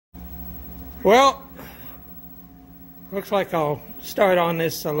Well, looks like I'll start on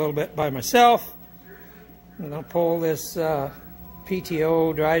this a little bit by myself. I'm going to pull this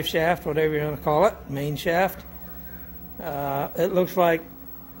PTO drive shaft, whatever you want to call it, main shaft. It looks like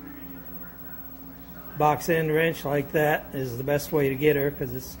box end wrench like that is the best way to get her,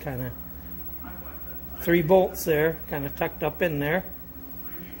 because it's kind of 3 bolts there, kind of tucked up in there.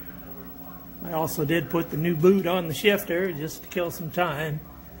 I also did put the new boot on the shifter just to kill some time.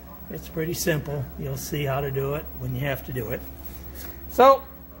 It's pretty simple. You'll see how to do it when you have to do it. So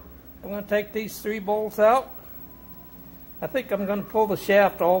I'm going to take these 3 bolts out. I think I'm going to pull the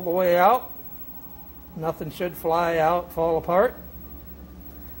shaft all the way out. Nothing should fly out, fall apart.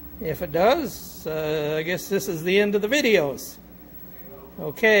 If it does, I guess this is the end of the videos.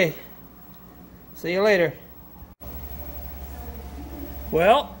 Okay, see you later.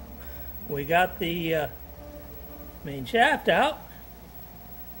 Well, we got the main shaft out.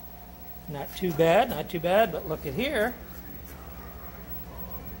 Not too bad, but look at here.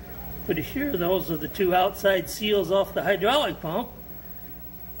 Pretty sure those are the 2 outside seals off the hydraulic pump.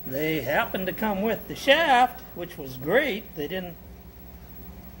 They happened to come with the shaft, which was great. They didn't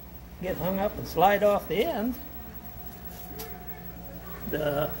get hung up and slide off the end.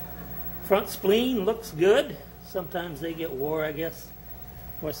 The front spleen looks good. Sometimes they get wore, I guess.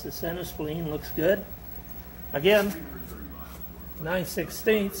 Of course, the center spleen looks good. Again,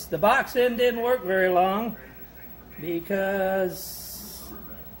 9/16. The box end didn't work very long because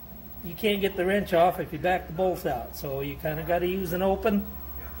you can't get the wrench off if you back the bolts out. So you kind of got to use an open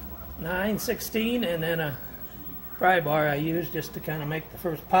 9/16 and then a pry bar I used just to kind of make the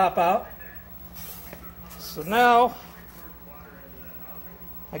first pop out. So now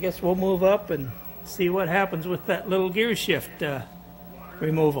I guess we'll move up and see what happens with that little gear shift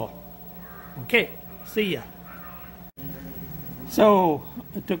removal. Okay, see ya. So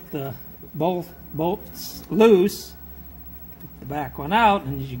I took the bolts loose, took the back one out,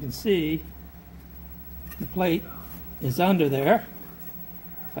 and as you can see, the plate is under there.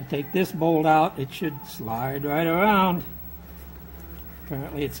 If I take this bolt out, it should slide right around.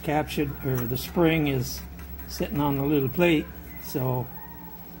 Apparently it's captured, or the spring is sitting on the little plate, so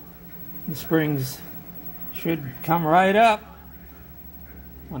the springs should come right up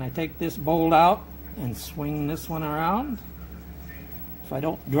when I take this bolt out and swing this one around. If I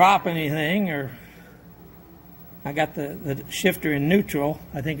don't drop anything, or I got the shifter in neutral,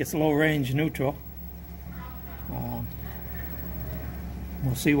 I think it's low range neutral.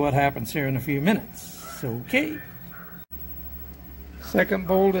 We'll see what happens here in a few minutes. Okay. Second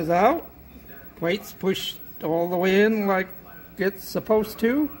bolt is out. Plate's pushed all the way in like it's supposed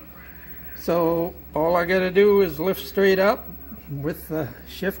to. So all I gotta do is lift straight up with the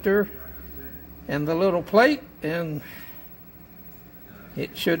shifter and the little plate, and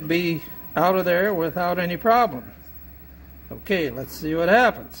it should be out of there without any problem. Okay, let's see what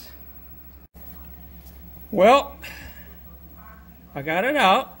happens. Well, I got it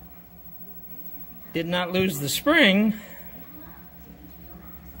out. Did not lose the spring,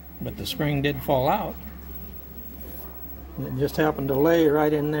 but the spring did fall out. It just happened to lay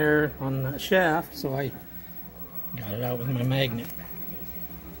right in there on the shaft, so I got it out with my magnet.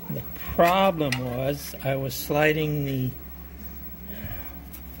 The problem was I was sliding the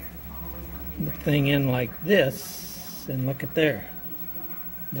thing in like this, and look at there.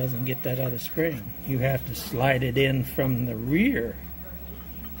 Doesn't get that other spring. You have to slide it in from the rear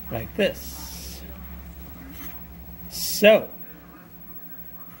like this. So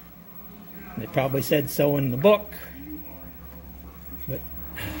they probably said so in the book, but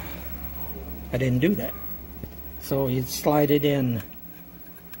I didn't do that. So you'd slide it in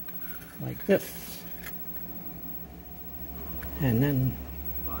like this, and then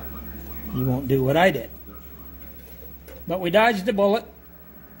you won't do what I did. But we dodged a bullet.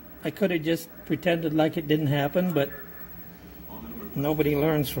 I could have just pretended like it didn't happen, but nobody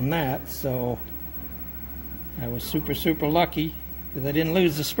learns from that, so I was super lucky because I didn't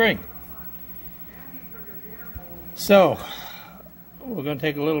lose the spring. So we're going to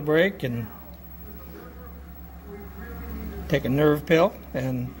take a little break and take a nerve pill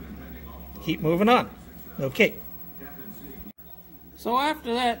and keep moving on. Okay. So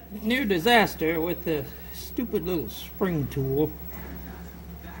after that near disaster with the stupid little spring tool,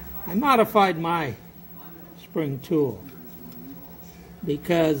 I modified my spring tool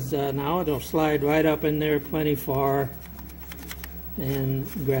because now it'll slide right up in there plenty far and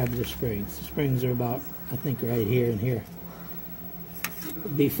grab the springs. The springs are about, I think, right here and here.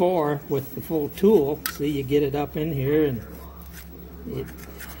 Before, with the full tool, see, you get it up in here and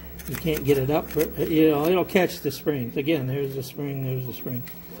you can't get it up, but you know, it'll catch the springs. Again, there's the spring, there's the spring.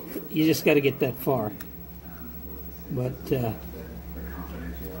 You just got to get that far. But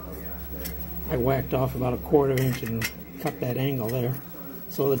I whacked off about a 1/4 inch and cut that angle there.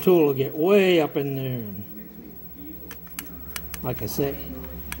 So the tool will get way up in there. And like I say,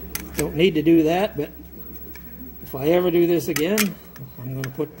 don't need to do that, but if I ever do this again, I'm going to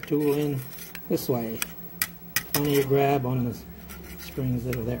put the tool in this way. Plenty of grab on the springs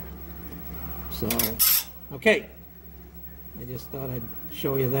that are there. So, okay. I just thought I'd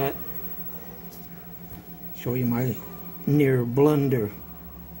show you that. Show you my near blunder.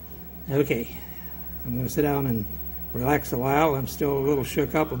 Okay. I'm going to sit down and relax a while. I'm still a little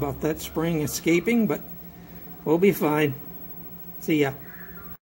shook up about that spring escaping, but we'll be fine. See ya.